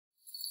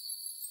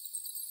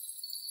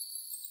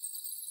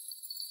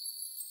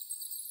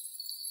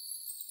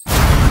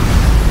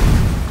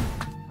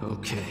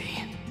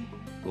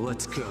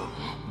Let's go.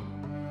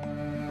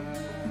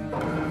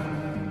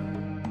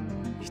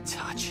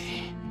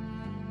 Itachi,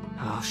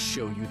 I'll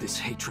show you this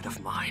hatred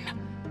of mine.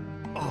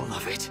 All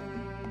of it.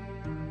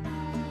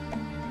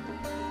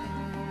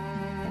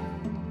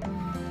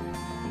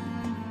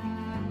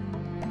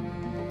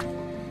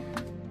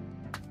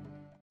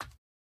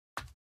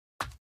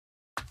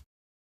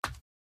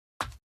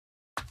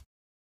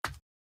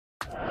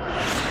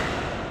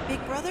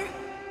 Big brother,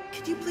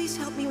 could you please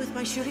help me with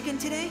my shuriken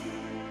today?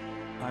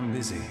 I'm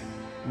busy.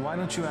 Why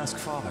don't you ask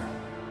father?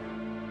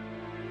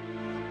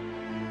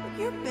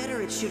 You're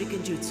better at shuriken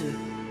jutsu.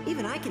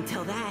 Even I can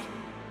tell that.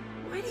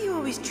 Why do you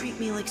always treat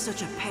me like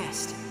such a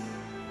pest?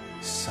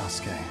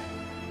 Sasuke.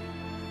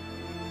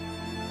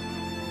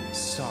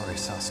 Sorry,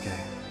 Sasuke.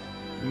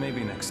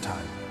 Maybe next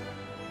time.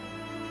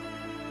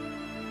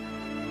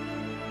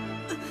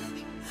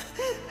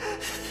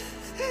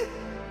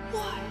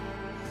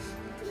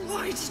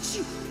 Why did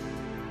you...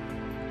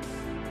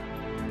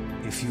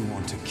 If you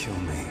want to kill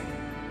me,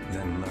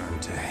 then learn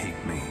to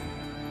hate me.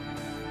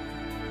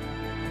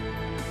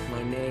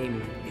 My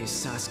name is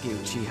Sasuke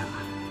Uchiha.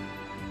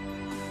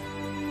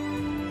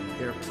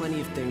 There are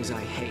plenty of things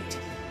I hate,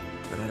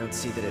 but I don't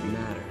see that it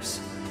matters,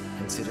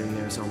 considering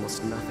there's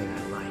almost nothing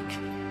I like.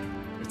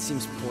 It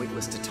seems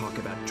pointless to talk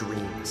about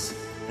dreams.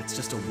 That's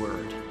just a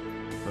word.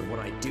 But what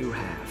I do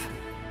have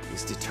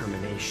is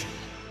determination.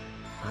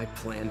 I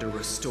plan to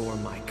restore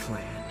my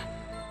clan,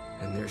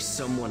 and there's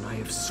someone I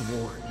have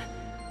sworn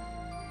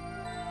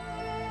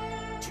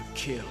to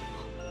kill.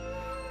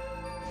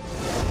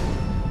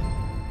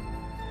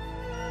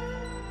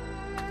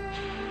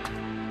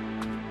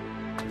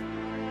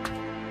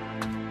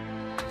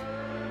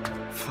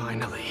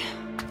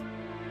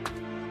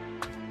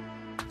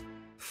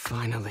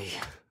 Finally,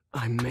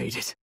 I made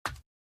it.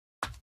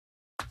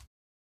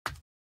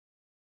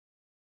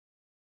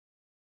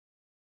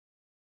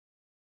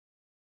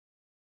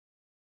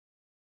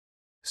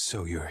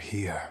 So you're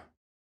here.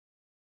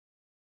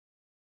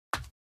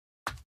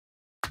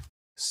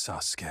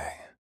 Sasuke.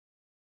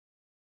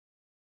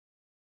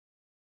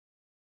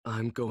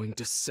 I'm going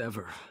to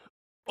sever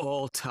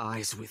all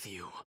ties with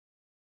you.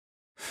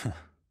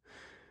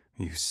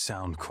 You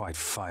sound quite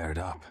fired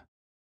up.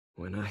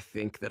 When I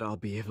think that I'll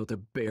be able to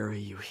bury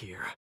you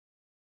here,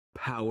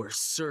 power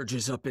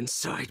surges up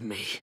inside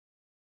me.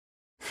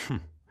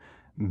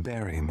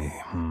 Bury me,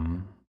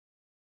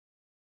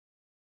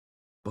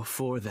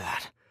 Before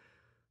that,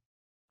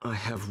 I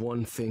have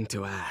one thing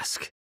to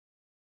ask.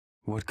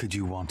 What could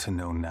you want to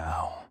know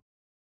now?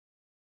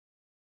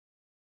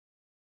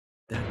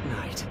 That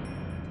night,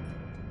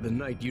 the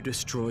night you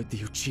destroyed the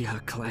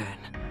Uchiha clan,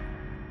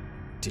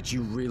 did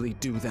you really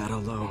do that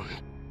alone?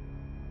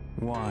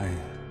 Why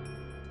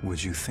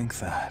would you think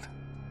that?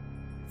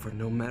 For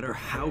no matter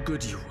how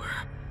good you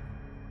were,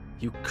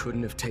 you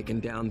couldn't have taken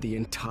down the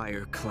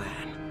entire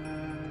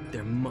clan.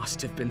 There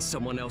must have been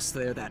someone else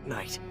there that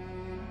night.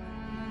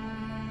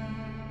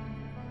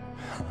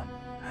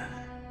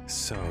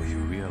 So you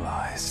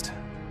realized.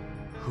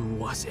 Who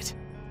was it?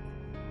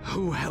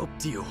 Who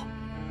helped you?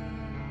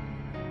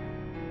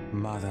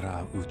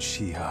 Madara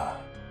Uchiha.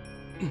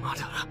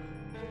 Madara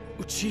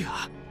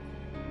Uchiha?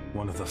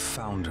 One of the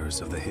founders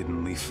of the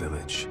Hidden Leaf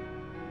Village.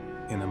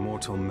 An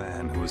immortal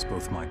man who is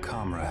both my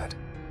comrade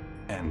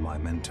and my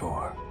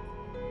mentor.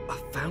 A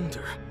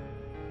founder?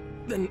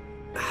 Then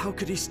how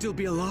could he still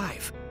be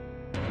alive?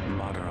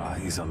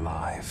 Madara is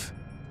alive.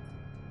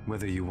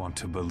 Whether you want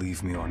to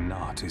believe me or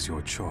not is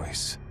your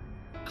choice.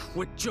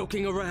 Quit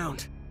joking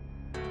around.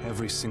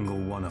 Every single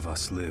one of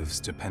us lives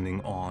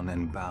depending on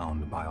and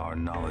bound by our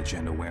knowledge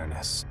and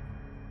awareness.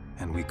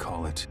 And we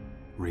call it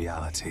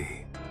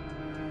reality.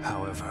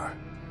 However,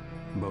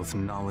 both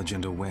knowledge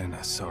and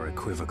awareness are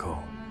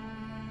equivocal.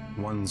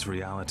 One's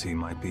reality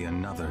might be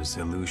another's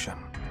illusion.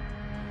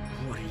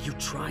 What are you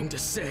trying to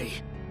say?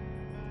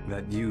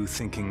 That you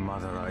thinking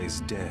Madara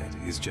is dead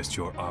is just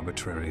your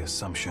arbitrary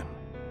assumption.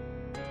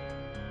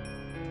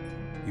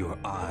 Your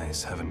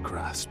eyes haven't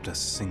grasped a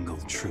single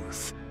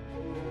truth.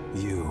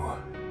 You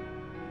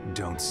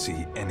don't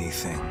see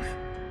anything.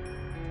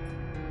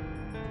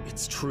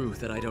 It's true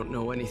that I don't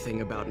know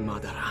anything about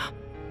Madara,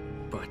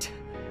 but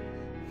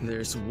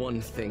there's one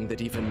thing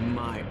that even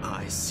my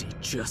eyes see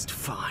just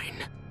fine.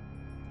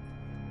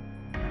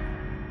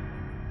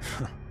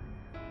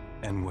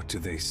 And what do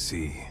they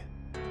see?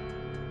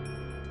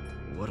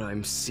 What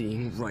I'm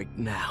seeing right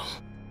now,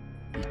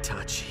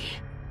 Itachi,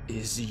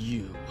 is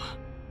you,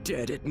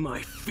 dead at my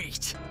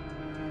feet.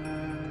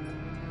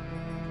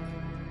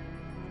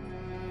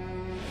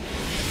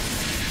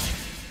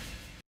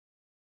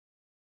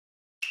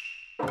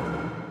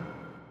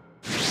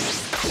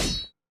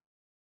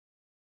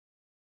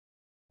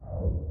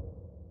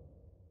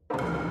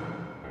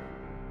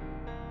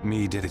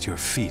 Me dead at your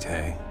feet,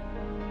 eh?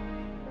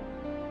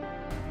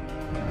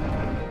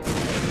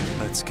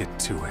 Let's get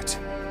to it.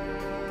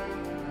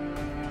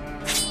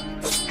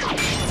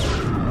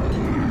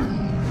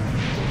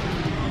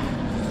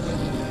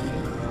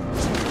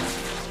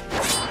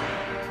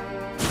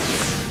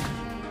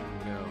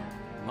 No,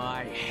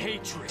 my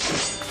hatred.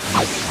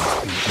 You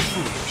can't be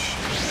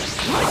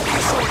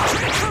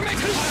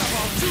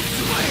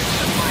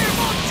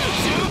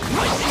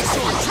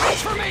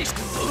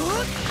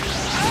transformation!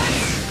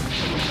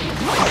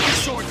 Lightning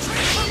sword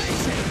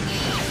transformation!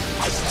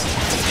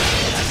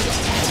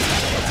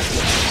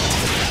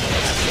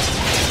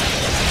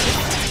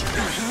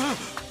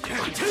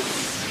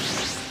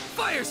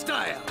 Fire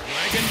style!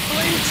 Dragon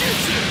flame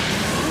jutsu!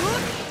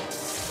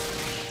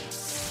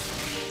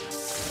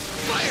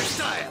 Fire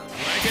style!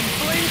 Dragon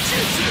flame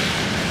jutsu!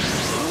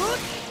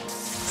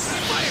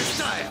 Fire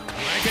style!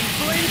 Dragon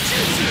flame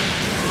jutsu!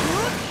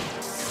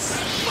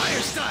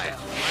 Fire style!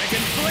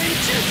 Dragon flame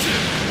jutsu!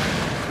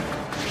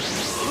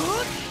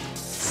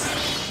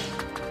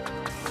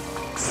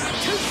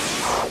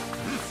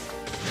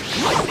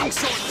 Lightning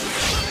sword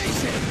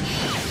transformation!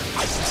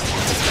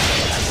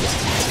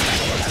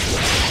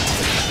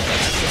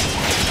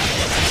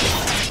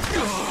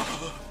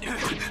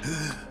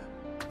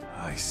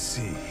 I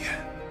see.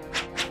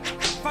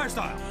 Fire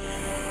style!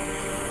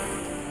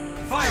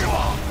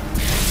 Fireball!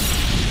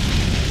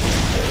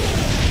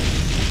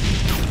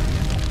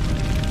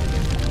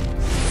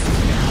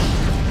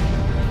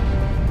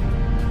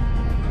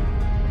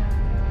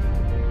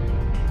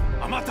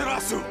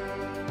 Amaterasu!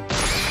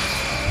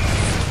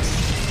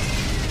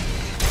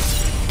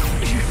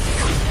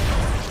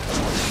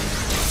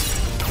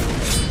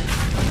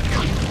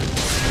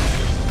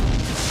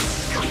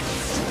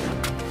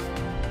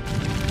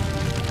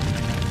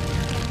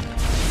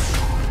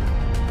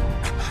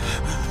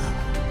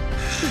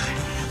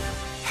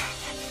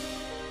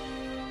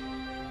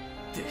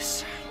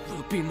 This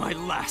will be my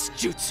last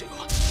jutsu.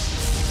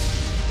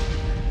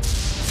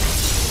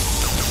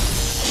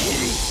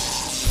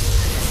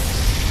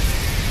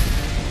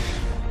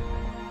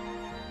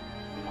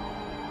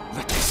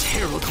 Let this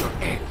herald your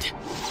end.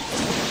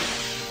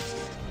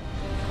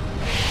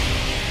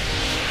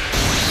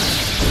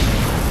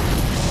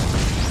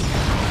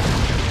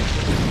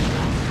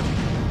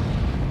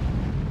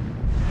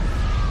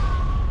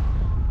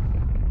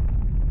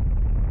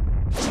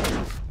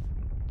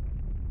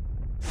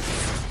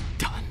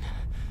 Done.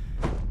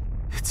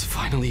 It's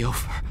finally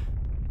over.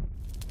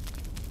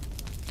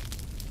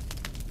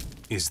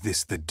 Is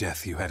this the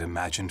death you had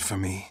imagined for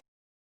me?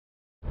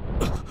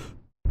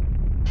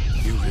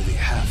 You really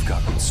have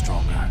gotten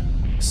stronger,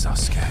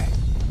 Sasuke.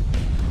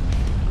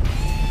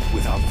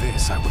 Without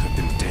this, I would have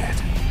been dead.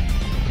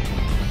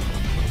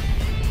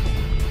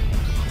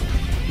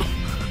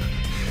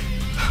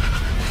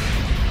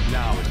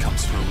 Now it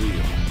comes for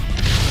real.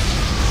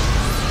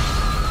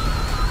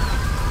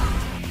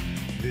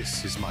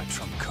 This is my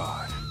trump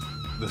card,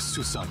 the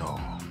Susanoo.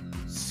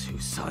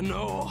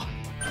 Susanoo.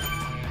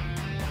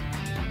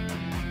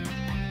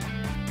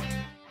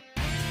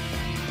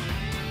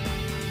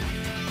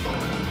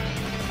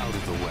 Out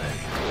of the way.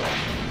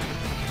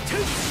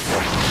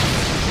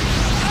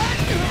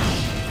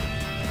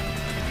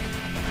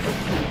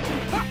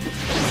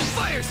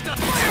 Fire stuff!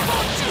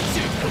 Fireball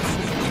jutsu!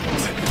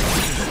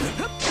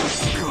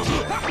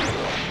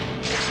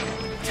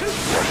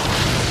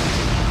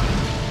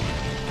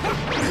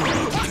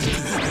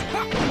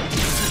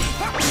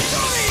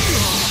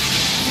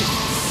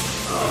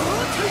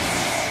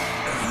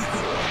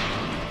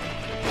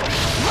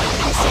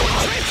 Lightning sword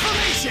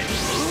transformation!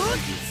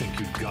 You think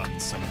you've gotten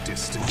some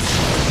distance?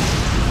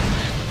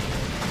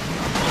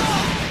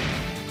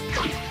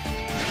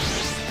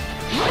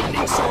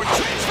 Lightning sword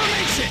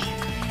transformation!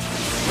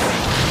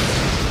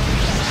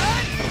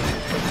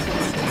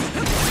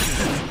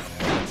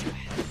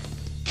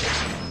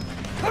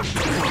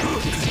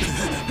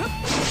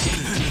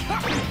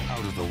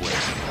 Out of the way.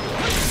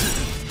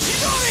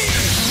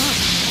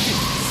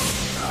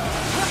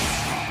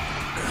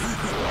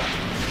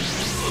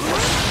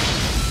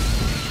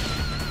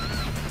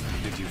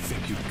 Did you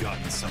think you'd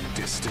gotten some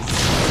distance?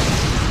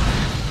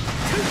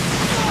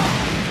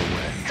 Out of the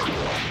way.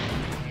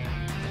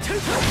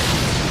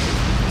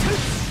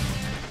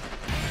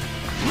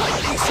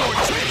 Lightning sword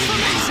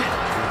transformation!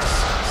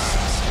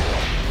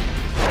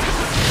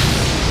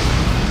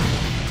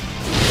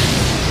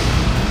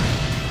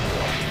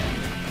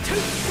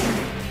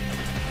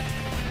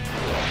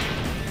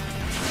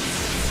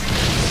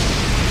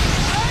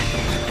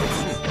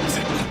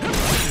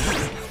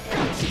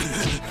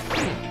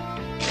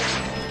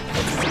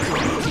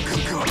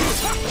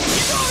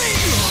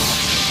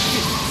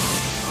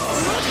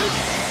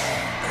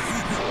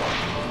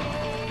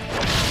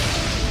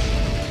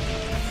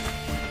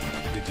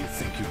 Did you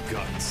think you'd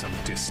gotten some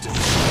distance?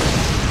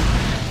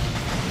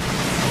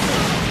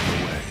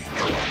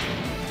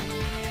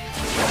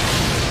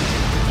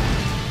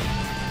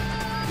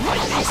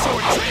 Lightning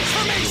sword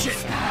transformation!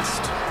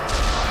 Fast.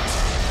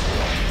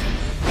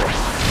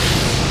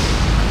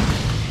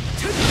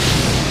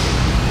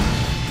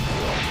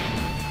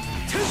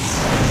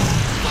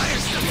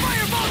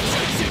 Fireball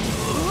jutsu!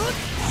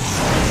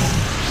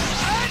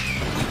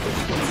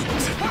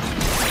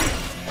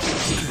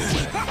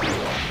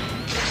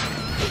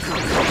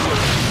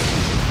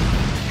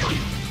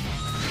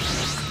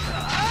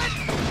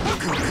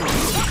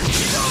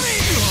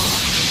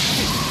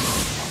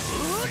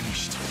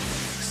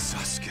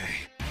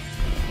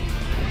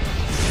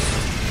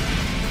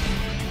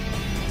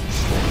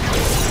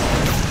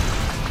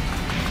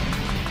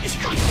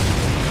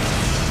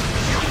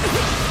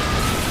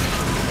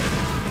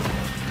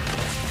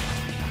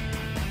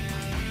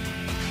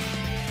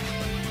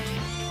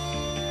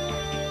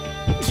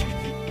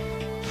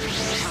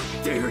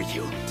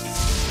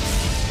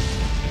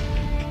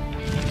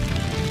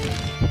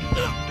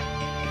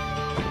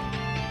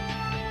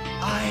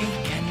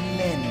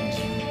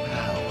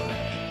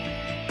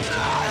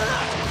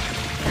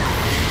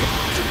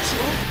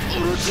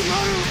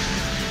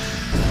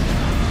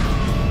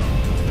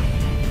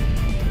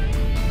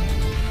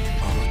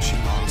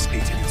 Orochimaru's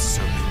eighth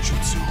serpent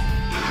jutsu.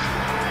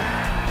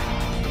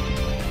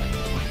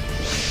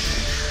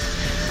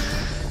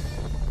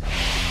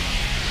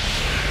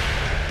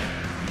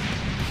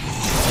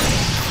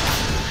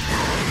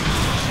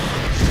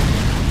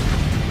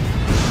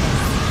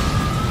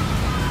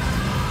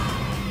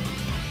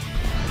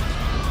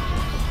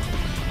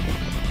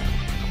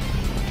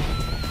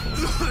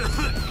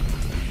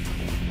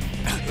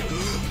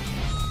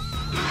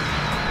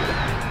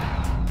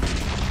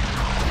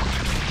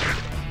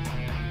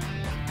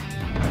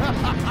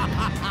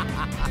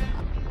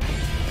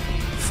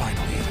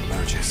 Finally, it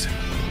emerges. The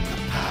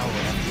power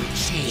of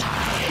Uchiha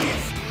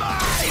is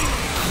mine!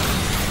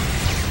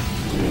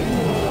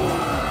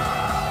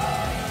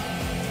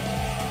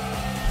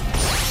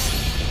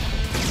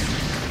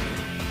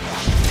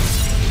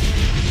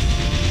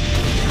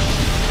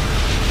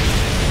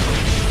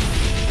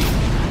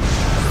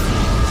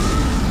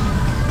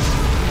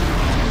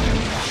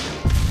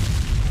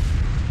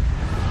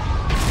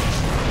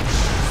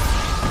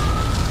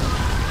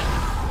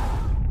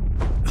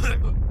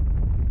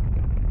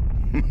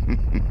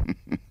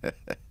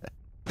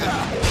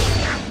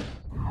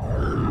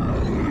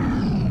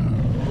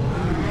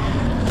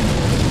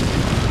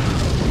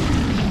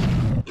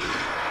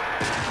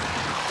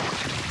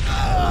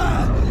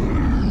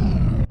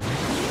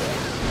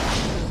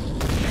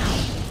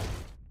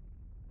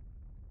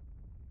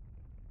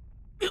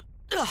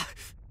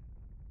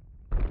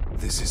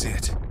 This is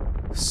it,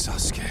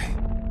 Sasuke.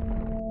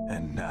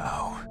 And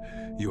now,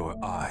 your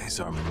eyes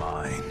are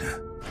mine.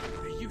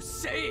 What are you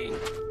saying?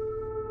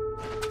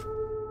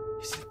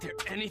 Isn't there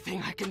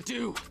anything I can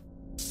do?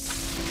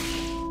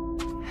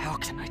 How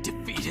can I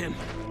defeat him?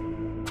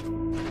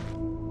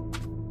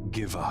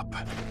 Give up.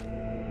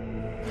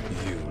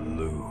 You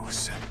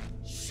lose.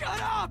 Shut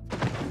up!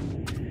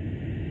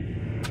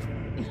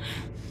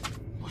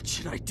 What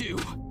should I do?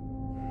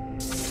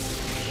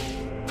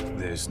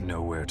 There's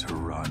nowhere to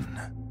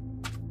run.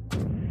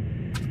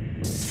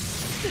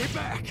 Stay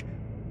back!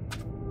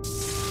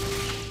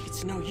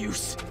 It's no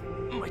use.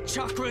 My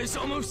chakra is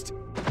almost...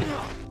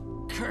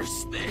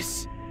 Curse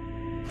this!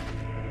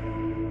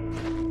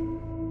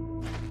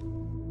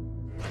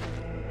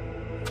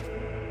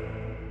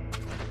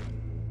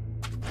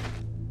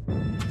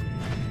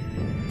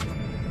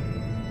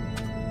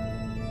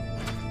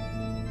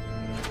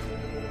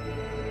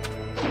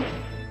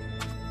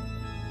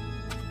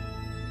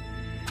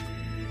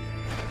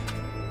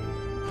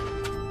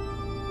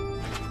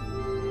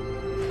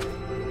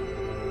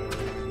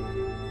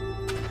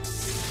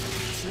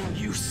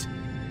 Use.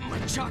 My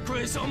chakra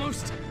is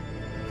almost...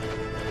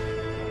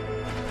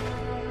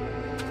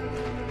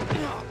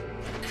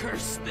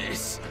 Curse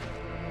this!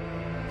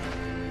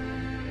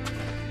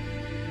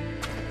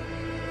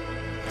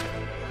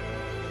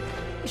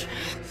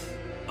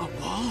 A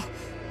wall?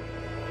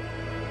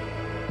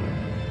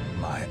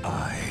 My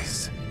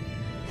eyes.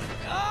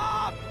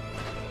 Ah!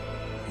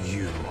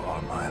 You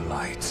are my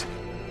light.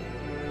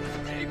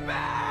 Stay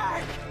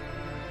back!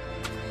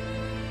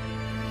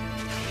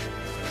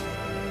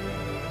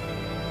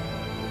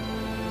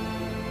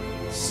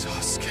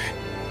 Sasuke.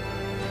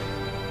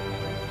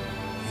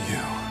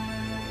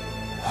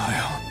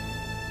 I'll...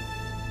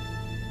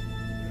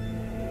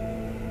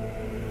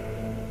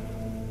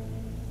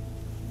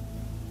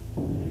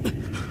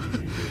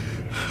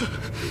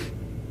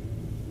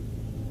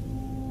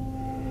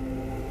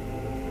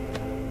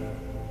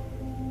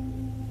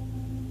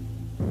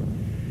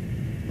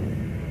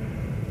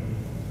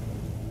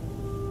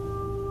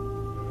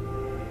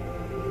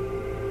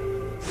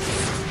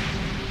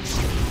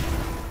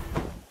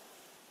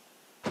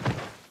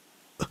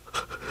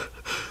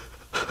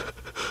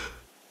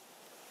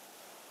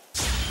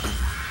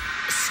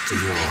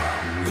 You're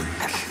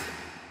weak.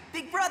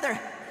 Big brother,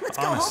 let's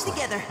go Honestly, home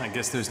together. I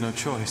guess there's no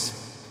choice.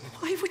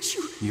 Why would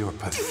you You're do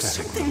pathetic,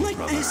 something little like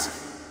brother. this?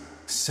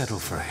 Settle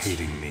for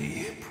hating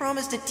me.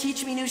 Promise to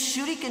teach me new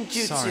shuriken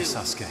jutsu. Sorry,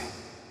 Sasuke.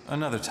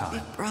 Another time.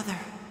 Big brother,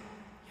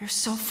 you're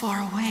so far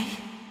away.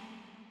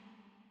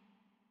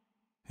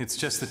 It's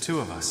just the two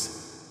of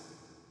us.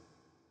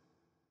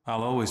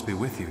 I'll always be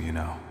with you, you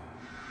know.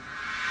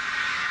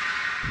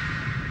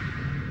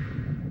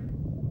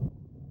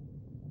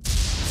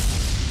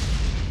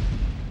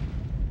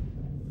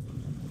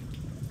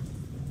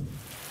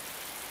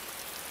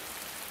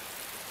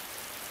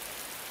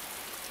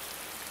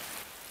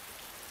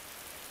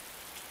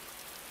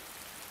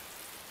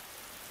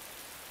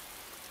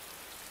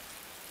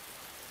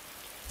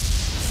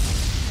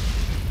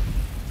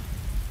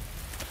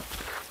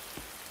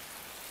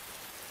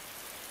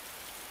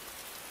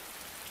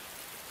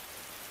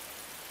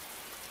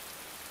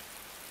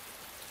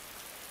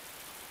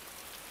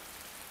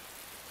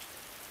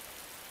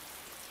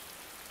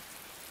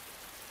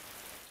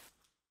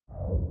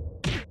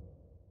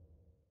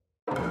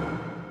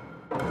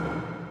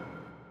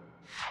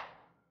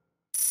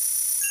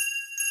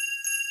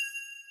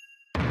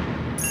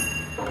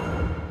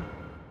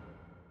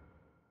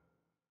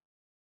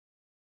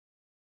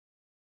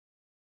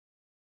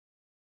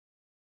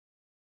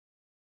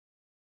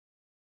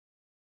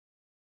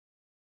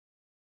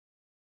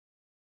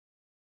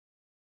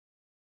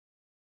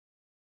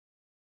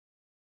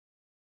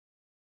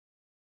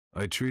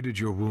 I treated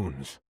your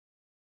wounds.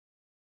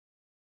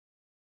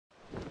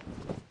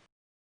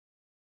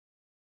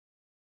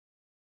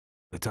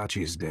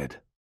 Itachi is dead.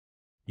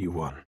 You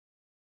won.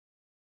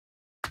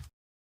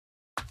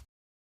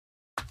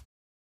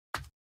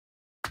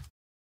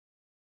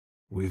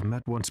 We've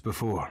met once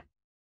before,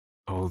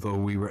 although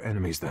we were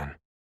enemies then.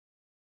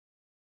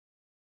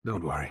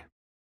 Don't worry.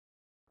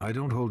 I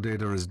don't hold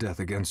Deidara's death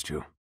against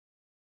you.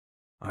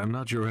 I'm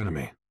not your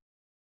enemy.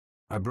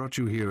 I brought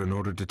you here in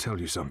order to tell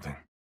you something.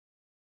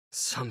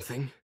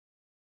 Something?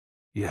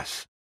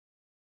 Yes.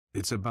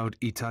 It's about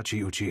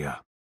Itachi Uchiha.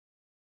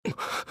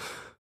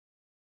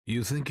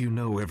 You think you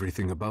know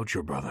everything about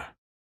your brother,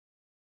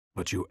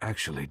 but you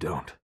actually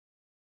don't.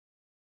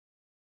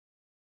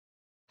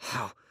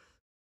 How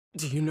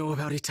do you know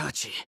about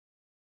Itachi?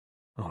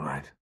 All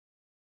right.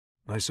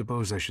 I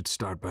suppose I should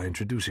start by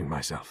introducing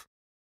myself.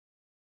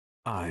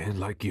 I,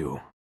 like you,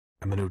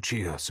 am an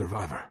Uchiha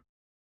survivor.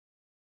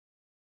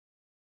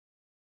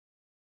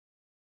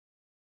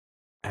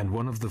 And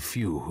one of the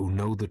few who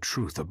know the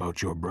truth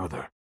about your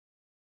brother.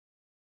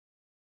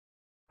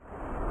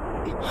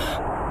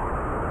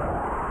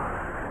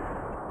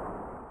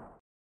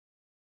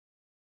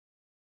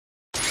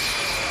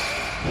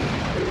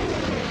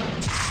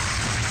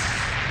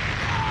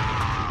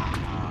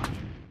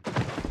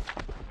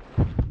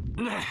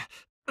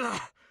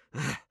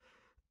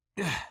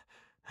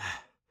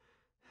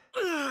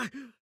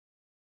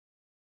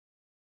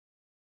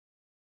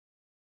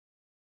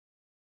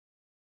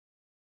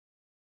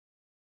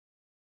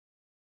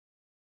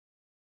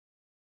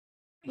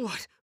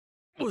 What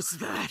was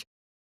that?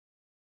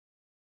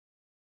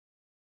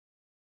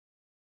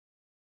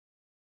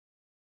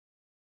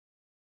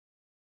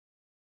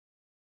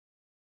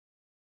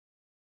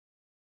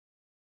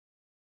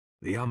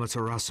 The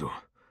Amaterasu,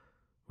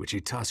 which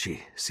Itachi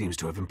seems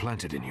to have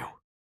implanted in you.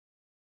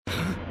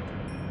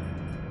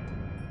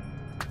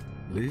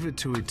 Leave it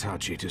to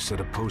Itachi to set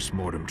a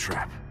post-mortem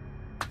trap.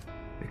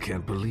 I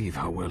can't believe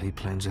how well he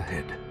plans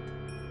ahead.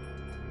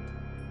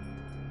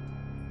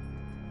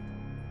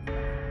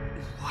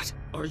 What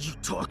are you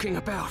talking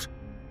about?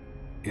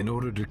 In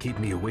order to keep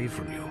me away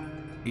from you,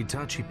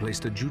 Itachi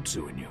placed a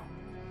jutsu in you.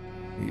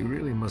 He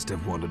really must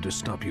have wanted to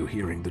stop you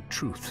hearing the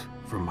truth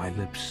from my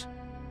lips.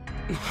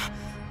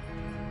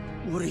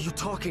 What are you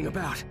talking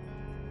about?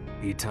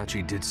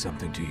 Itachi did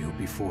something to you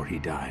before he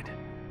died.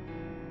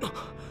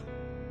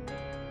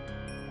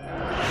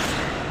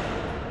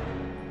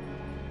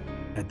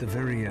 At the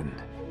very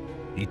end,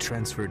 he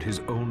transferred his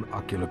own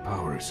ocular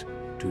powers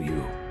to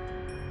you.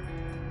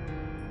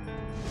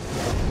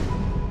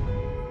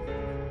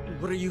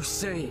 What are you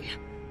saying?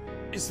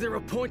 Is there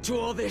a point to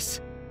all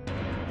this?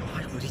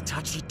 Why would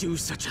Itachi do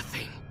such a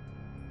thing?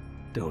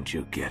 Don't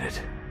you get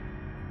it?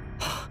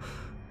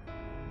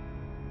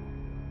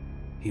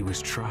 He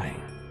was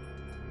trying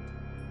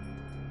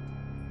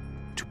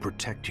to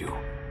protect you.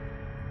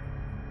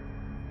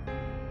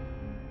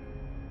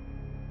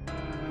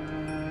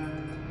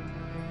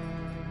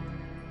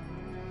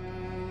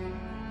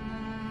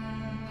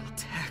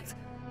 Protect?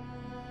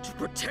 To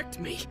protect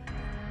me?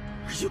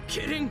 Are you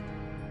kidding?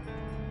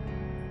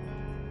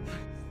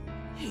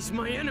 He's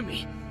my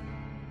enemy.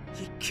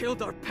 He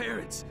killed our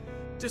parents,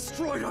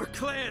 destroyed our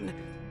clan,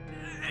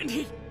 and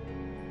he...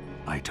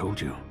 I told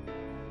you.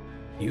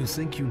 You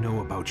think you know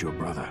about your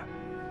brother,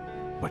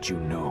 but you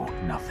know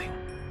nothing.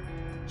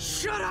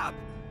 Shut up!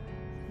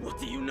 What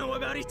do you know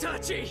about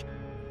Itachi?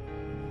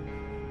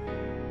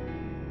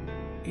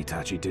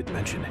 Itachi did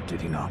mention it,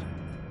 did he not?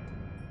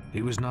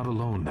 He was not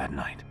alone that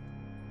night.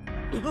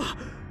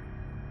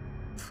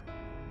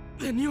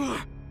 Then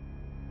you're...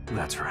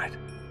 That's right.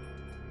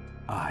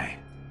 I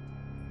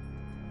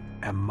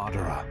am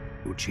Madara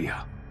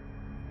Uchiha.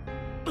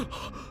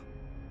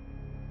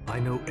 I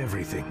know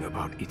everything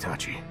about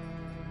Itachi.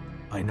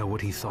 I know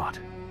what he thought,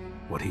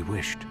 what he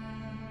wished,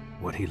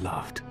 what he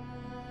loved,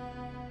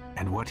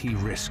 and what he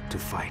risked to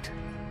fight.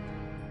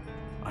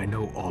 I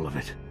know all of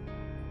it.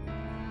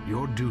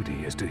 Your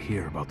duty is to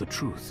hear about the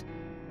truth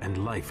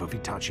and life of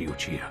Itachi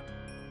Uchiha.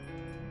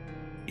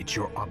 It's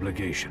your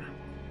obligation.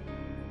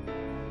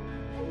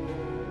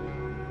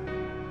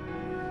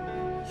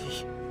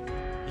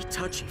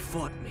 Itachi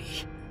fought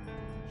me.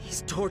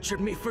 He's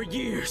tortured me for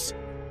years.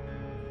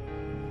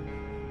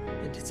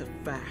 And it's a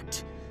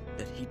fact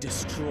that he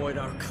destroyed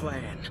our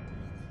clan.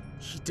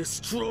 He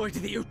destroyed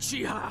the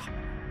Uchiha!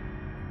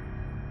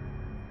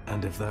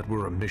 And if that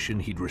were a mission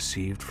he'd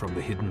received from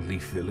the Hidden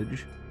Leaf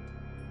Village?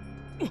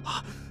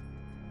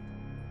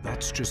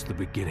 That's just the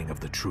beginning of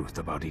the truth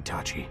about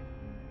Itachi.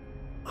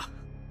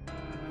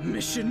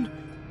 Mission?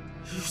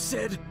 You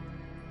said?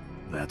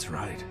 That's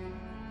right.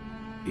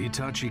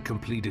 Itachi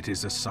completed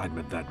his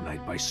assignment that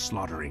night by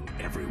slaughtering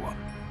everyone.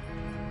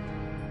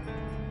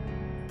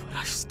 But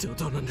I still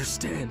don't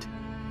understand.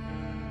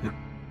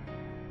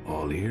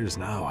 All ears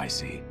now, I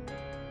see.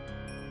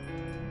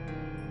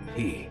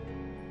 He,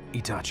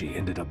 Itachi,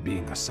 ended up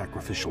being a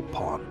sacrificial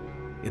pawn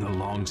in a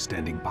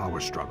long-standing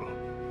power struggle.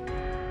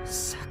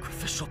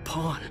 Sacrificial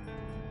pawn?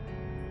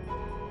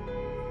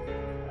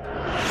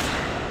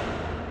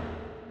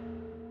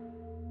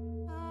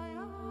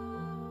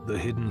 The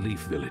Hidden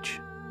Leaf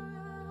Village.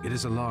 It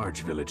is a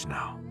large village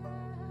now,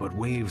 but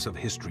waves of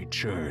history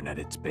churn at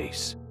its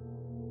base.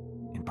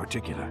 In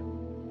particular,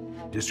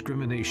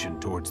 discrimination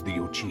towards the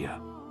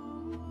Uchiha.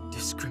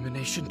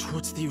 Discrimination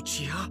towards the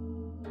Uchiha?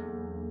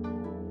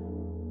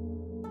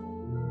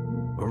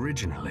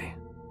 Originally,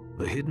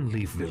 the Hidden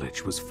Leaf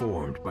Village was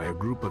formed by a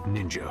group of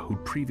ninja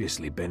who'd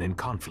previously been in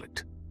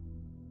conflict.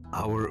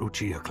 Our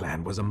Uchiha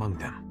clan was among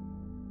them.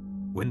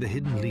 When the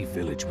Hidden Leaf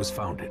Village was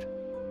founded,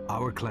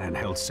 our clan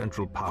held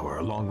central power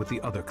along with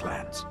the other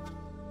clans.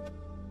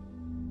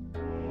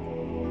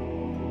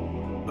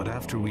 But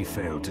after we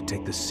failed to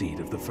take the seat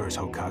of the first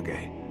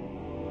Hokage,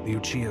 the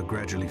Uchiha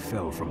gradually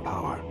fell from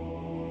power.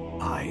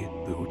 I,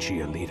 the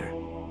Uchiha leader,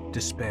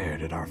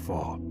 despaired at our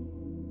fall,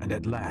 and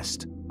at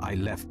last I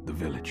left the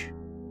village.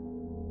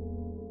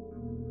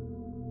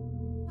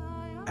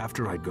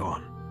 After I'd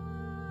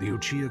gone, the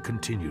Uchiha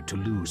continued to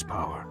lose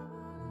power,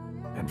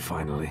 and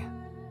finally,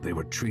 they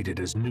were treated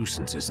as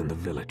nuisances in the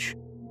village.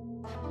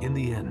 In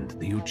the end,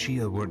 the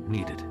Uchiha weren't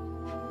needed.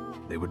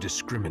 They were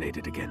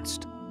discriminated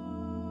against.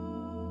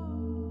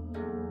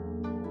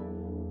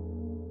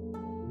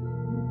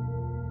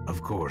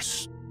 Of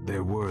course,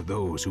 there were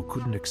those who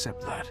couldn't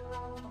accept that.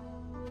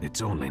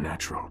 It's only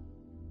natural.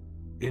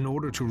 In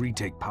order to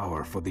retake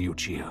power for the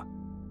Uchiha,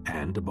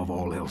 and above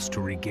all else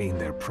to regain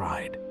their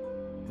pride,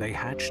 they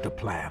hatched a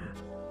plan.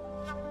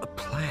 A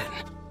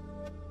plan?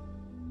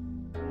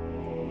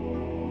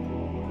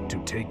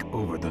 To take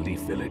over the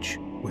Leaf Village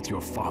with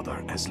your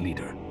father as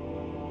leader.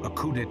 A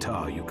coup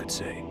d'etat, you could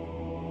say.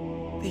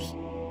 The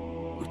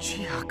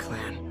Uchiha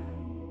clan.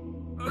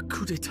 A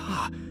coup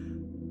d'etat.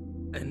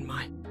 And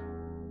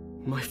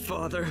my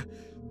father,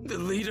 the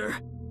leader?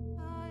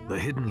 The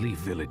Hidden Leaf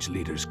Village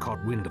leaders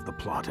caught wind of the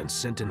plot and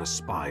sent in a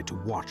spy to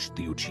watch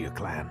the Uchiha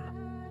clan.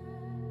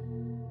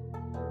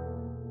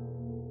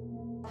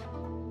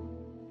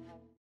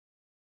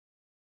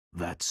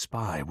 That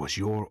spy was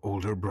your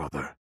older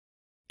brother,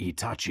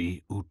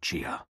 Itachi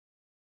Uchiha.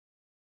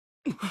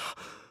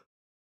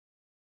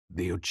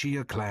 The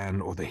Uchiha clan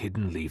or the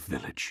Hidden Leaf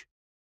Village.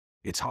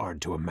 It's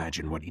hard to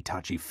imagine what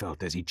Itachi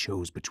felt as he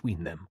chose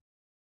between them.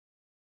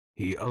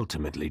 He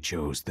ultimately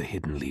chose the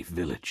Hidden Leaf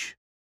Village.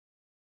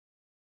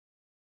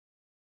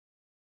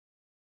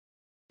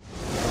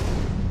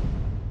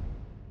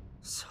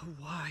 So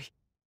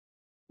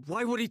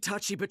why would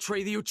Itachi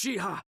betray the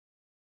Uchiha?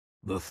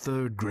 The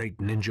Third Great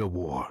Ninja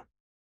War.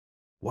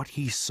 What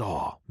he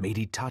saw made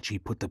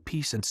Itachi put the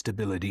peace and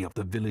stability of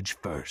the village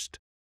first.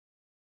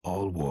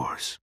 All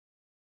wars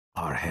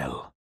are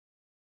hell.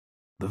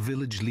 The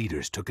village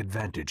leaders took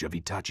advantage of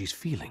Itachi's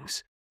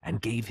feelings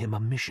and gave him a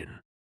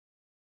mission.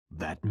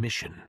 That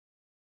mission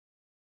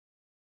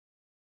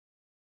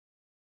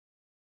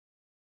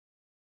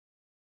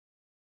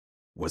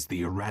was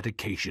the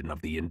eradication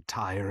of the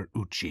entire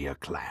Uchiha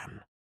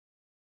clan.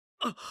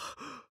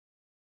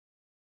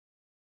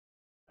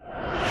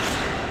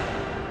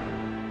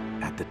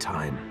 At the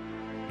time,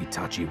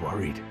 Itachi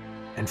worried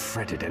and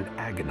fretted and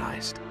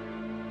agonized.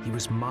 He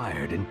was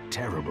mired in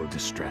terrible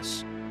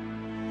distress.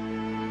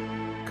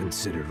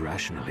 Considered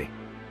rationally,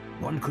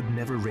 one could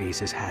never raise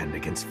his hand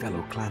against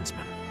fellow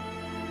clansmen.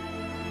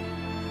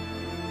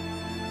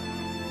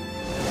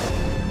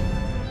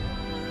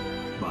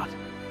 But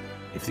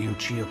if the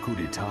Uchiha coup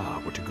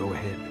d'etat were to go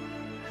ahead,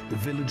 the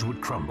village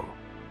would crumble,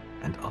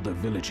 and other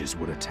villages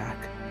would attack.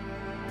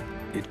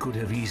 It could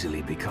have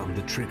easily become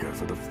the trigger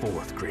for the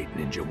Fourth Great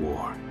Ninja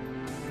War.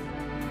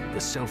 The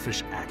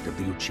selfish act of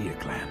the Uchiha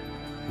clan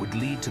would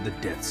lead to the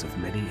deaths of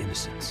many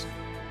innocents.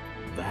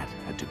 That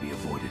had to be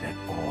avoided at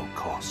all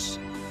costs.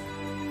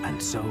 And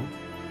so,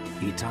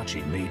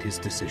 Itachi made his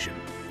decision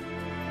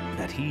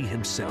that he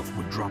himself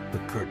would drop the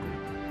curtain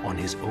on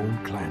his own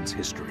clan's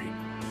history.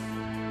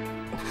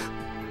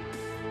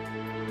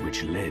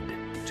 Which led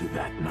to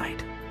that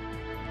night.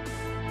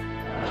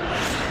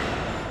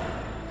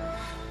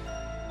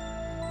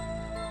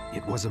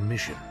 It was a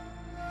mission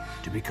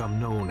to become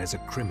known as a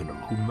criminal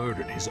who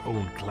murdered his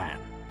own clan,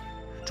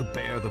 to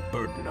bear the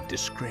burden of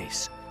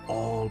disgrace,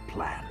 all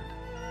planned.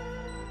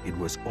 It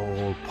was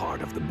all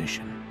part of the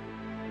mission.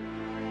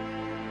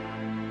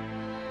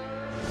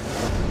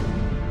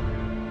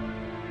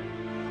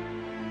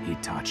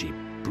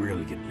 Itachi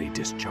brilliantly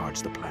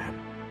discharged the plan,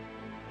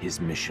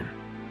 his mission,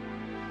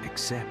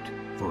 except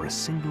for a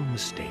single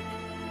mistake.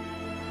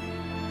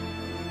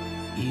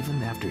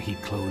 Even after he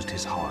closed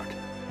his heart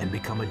and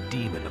become a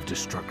demon of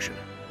destruction,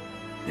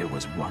 there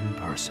was one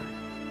person,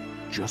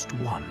 just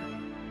one,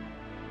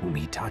 whom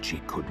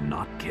Itachi could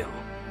not kill.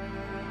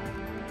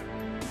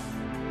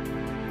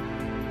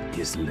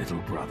 His little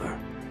brother.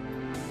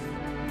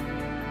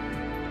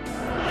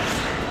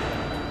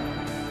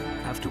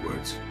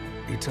 Afterwards,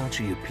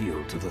 Itachi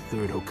appealed to the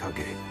third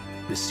Hokage,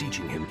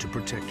 beseeching him to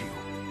protect you.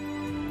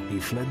 He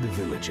fled the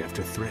village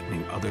after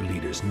threatening other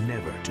leaders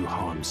never to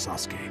harm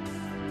Sasuke.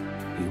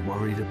 He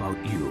worried about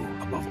you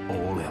above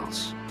all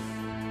else.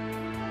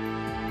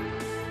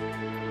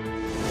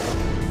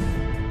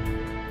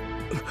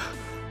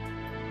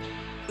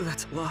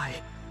 That's a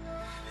lie.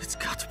 It's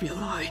got to be a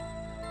lie.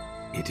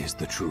 It is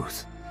the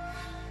truth.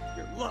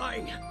 You're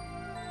lying.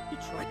 He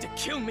tried to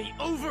kill me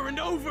over and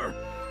over.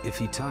 If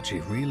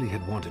Itachi really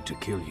had wanted to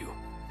kill you,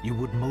 you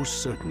would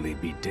most certainly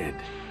be dead.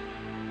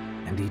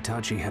 And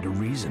Itachi had a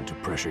reason to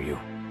pressure you.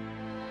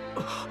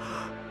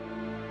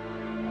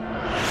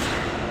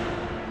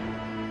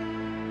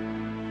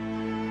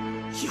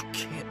 You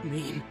can't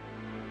mean...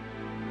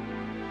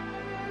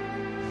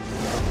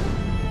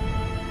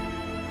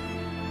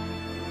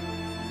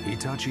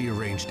 Itachi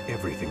arranged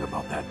everything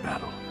about that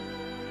battle.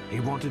 He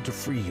wanted to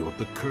free you of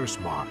the Curse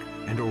Mark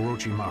and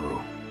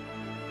Orochimaru.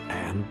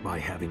 And by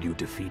having you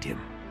defeat him,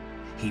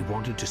 he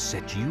wanted to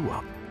set you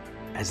up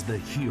as the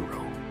hero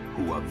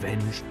who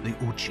avenged the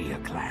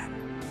Uchiha clan.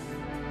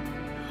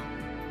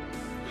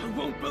 I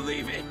won't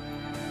believe it.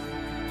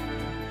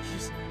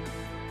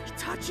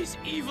 Itachi's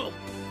evil.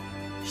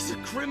 He's a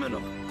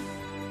criminal.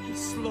 He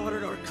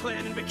slaughtered our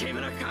clan and became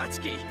an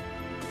Akatsuki.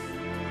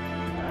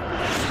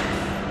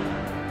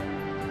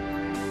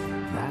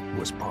 That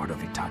was part of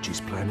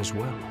Itachi's plan as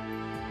well.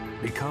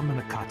 Become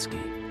an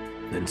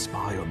Akatsuki, then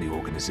spy on the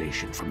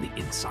organization from the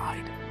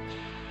inside.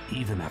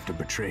 Even after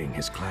betraying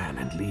his clan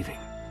and leaving,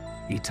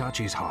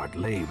 Itachi's heart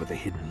lay with a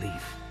hidden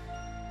leaf.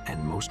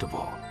 And most of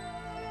all,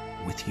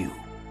 with you.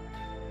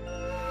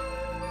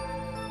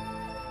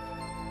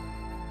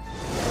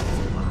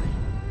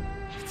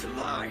 It's a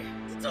lie!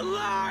 It's a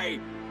lie!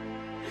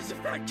 As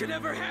if that could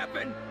ever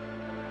happen!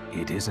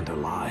 It isn't a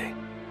lie.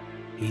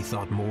 He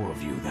thought more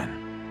of you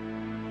then.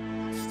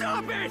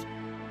 Stop it!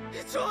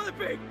 It's all a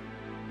big...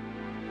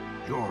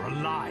 You're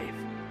alive,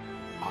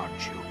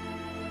 aren't you?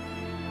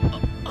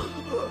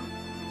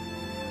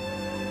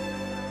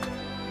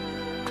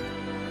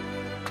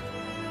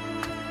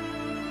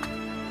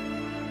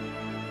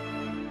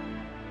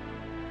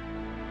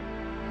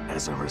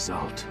 As a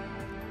result,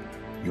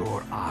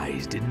 your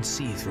eyes didn't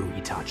see through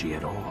Itachi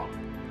at all.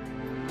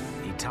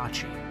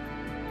 Itachi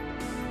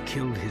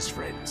killed his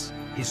friends,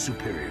 his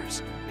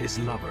superiors, his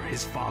lover,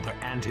 his father,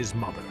 and his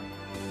mother.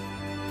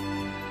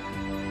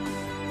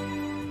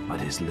 But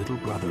his little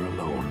brother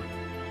alone,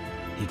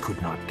 he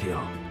could not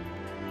kill.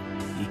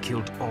 He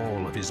killed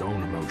all of his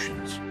own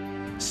emotions,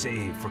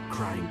 save for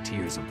crying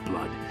tears of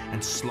blood,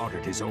 and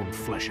slaughtered his own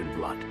flesh and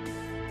blood.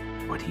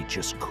 But he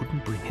just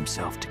couldn't bring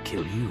himself to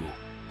kill you.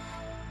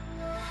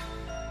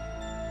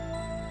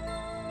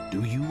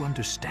 Do you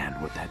understand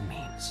what that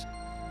means?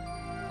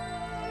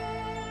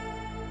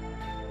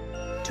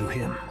 To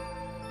him,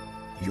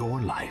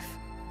 your life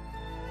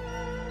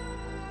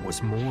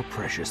was more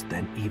precious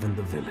than even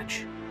the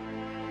village.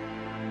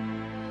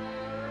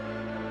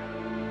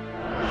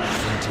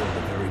 Until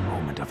the very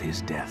moment of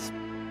his death.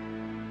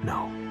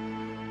 No,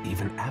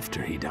 even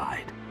after he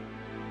died.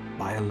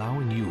 By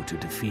allowing you to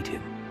defeat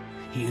him,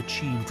 he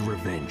achieved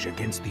revenge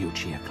against the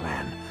Uchiha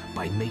clan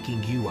by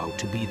making you out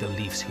to be the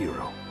Leaf's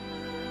hero.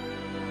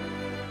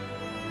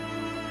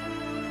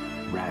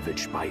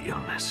 Ravaged by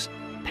illness,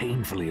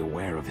 painfully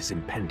aware of his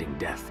impending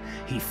death,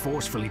 he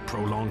forcefully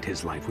prolonged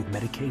his life with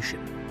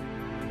medication.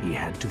 He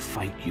had to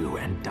fight you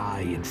and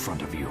die in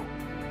front of you.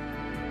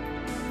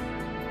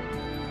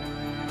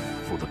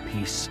 For the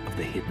peace of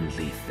the Hidden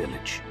Leaf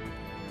Village.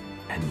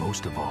 And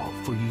most of all,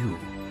 for you,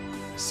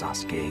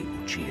 Sasuke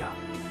Uchiha.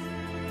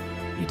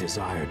 He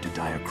desired to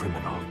die a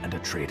criminal and a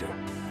traitor.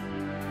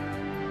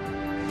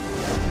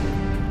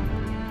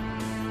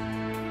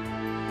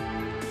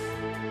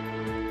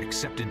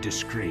 Accepted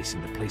disgrace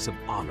in the place of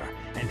honor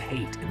and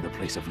hate in the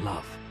place of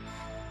love.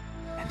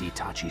 And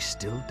Itachi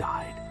still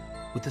died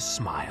with a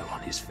smile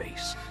on his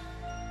face.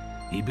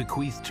 He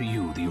bequeathed to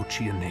you the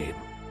Uchiha name,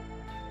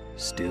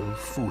 still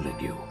fooling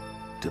you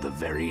to the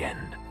very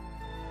end.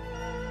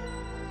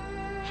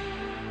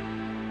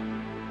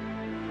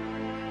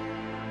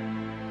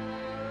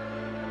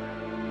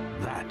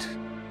 That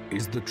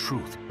is the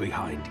truth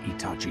behind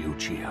Itachi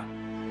Uchiha.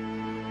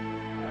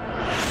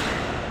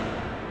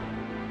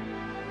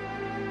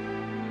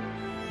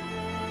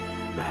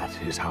 That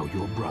is how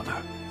your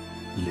brother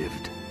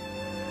lived.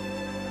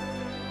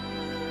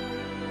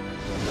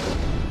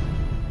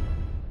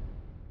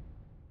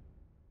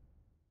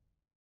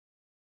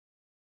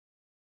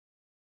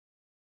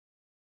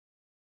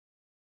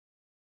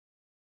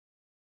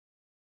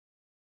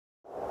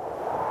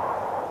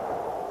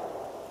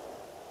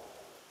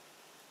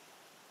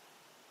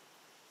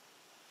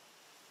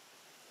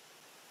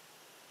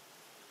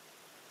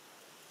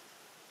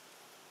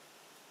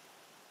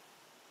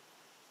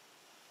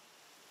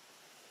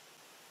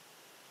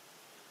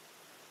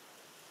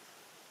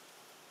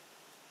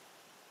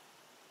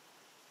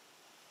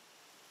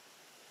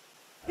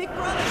 Big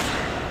brother!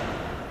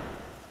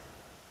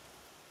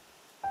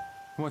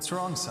 What's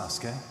wrong,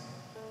 Sasuke?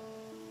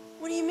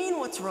 What do you mean,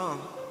 what's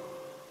wrong?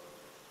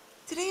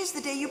 Today is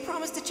the day you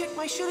promised to check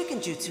my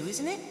shuriken jutsu,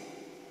 isn't it?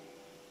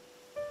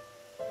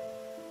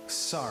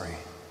 Sorry,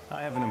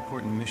 I have an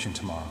important mission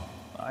tomorrow.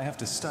 I have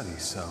to study,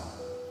 so...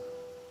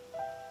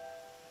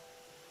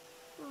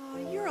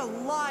 Oh, you're a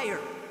liar!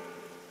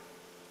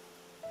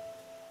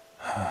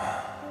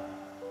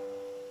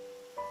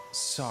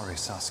 Sorry,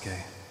 Sasuke.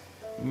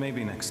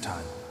 Maybe next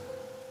time.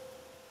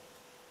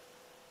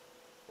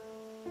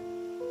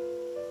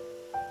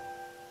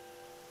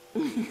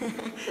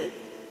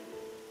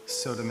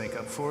 So to make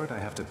up for it, I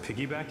have to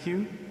piggyback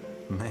you?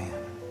 Man.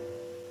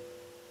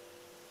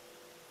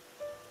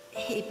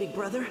 Hey, big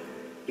brother.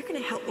 You're gonna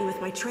help me with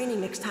my training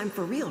next time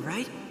for real,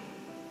 right?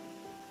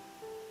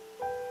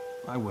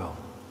 I will.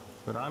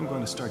 But I'm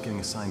going to start getting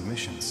assigned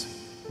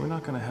missions. We're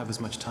not going to have as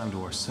much time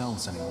to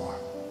ourselves anymore.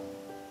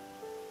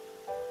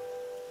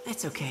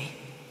 That's okay.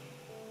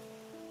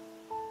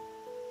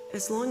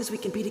 As long as we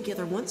can be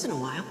together once in a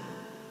while,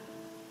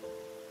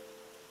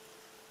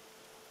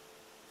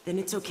 then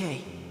it's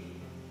okay.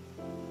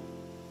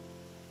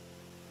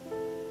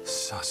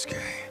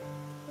 Sasuke.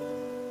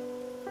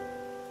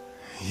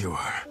 You're...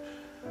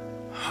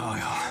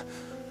 I'll...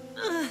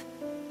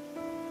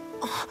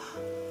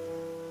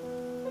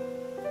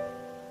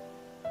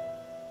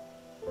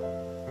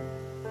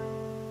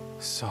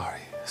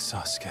 Sorry,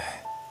 Sasuke.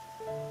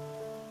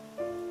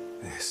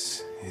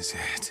 This is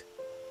it.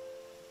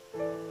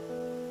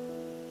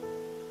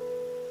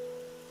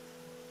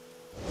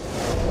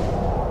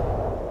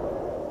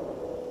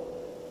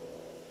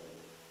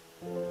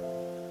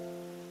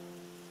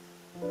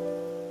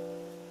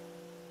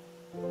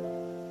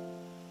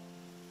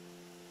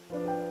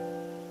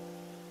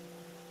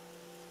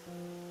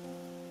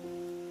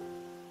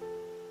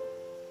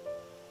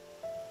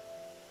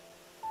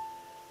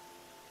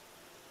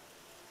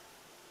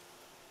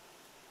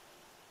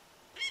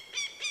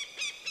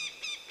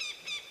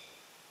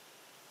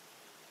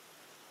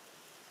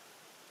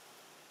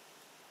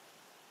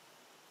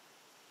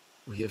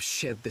 We have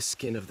shed the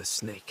skin of the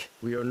snake.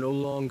 We are no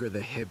longer the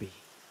Hebi.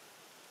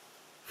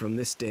 From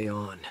this day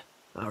on,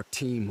 our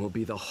team will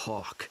be the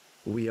Hawk.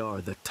 We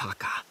are the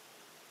Taka.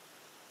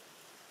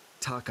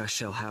 Taka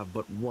shall have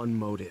but one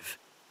motive.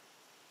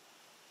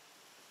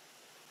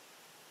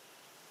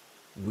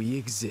 We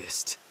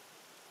exist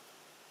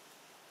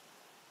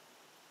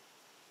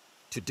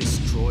to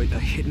destroy the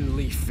Hidden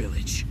Leaf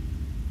Village.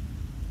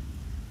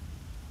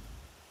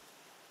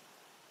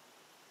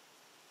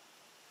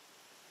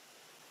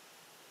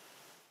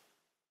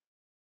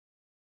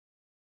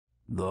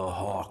 The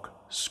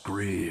hawk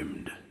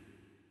screamed.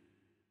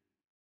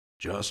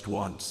 Just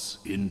once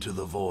into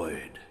the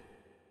void.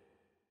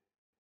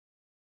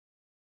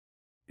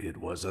 It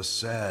was a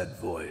sad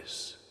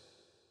voice.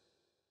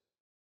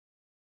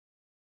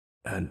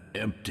 An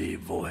empty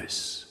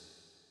voice.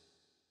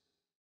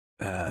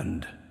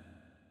 And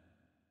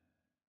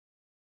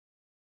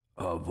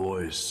a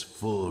voice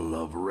full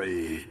of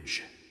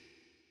rage.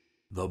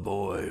 The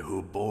boy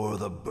who bore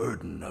the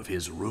burden of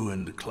his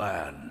ruined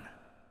clan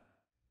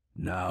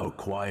now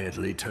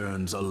quietly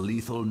turns a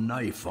lethal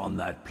knife on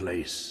that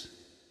place.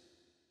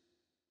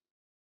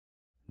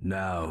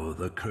 Now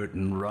the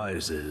curtain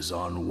rises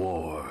on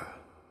war.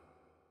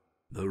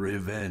 The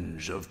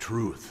revenge of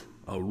truth,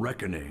 a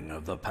reckoning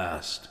of the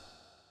past.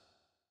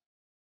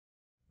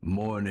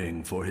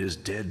 Mourning for his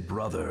dead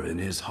brother in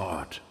his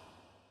heart.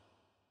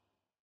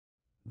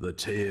 The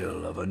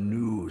tale of a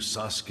new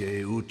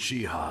Sasuke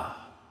Uchiha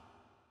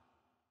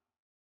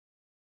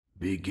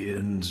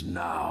begins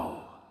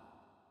now.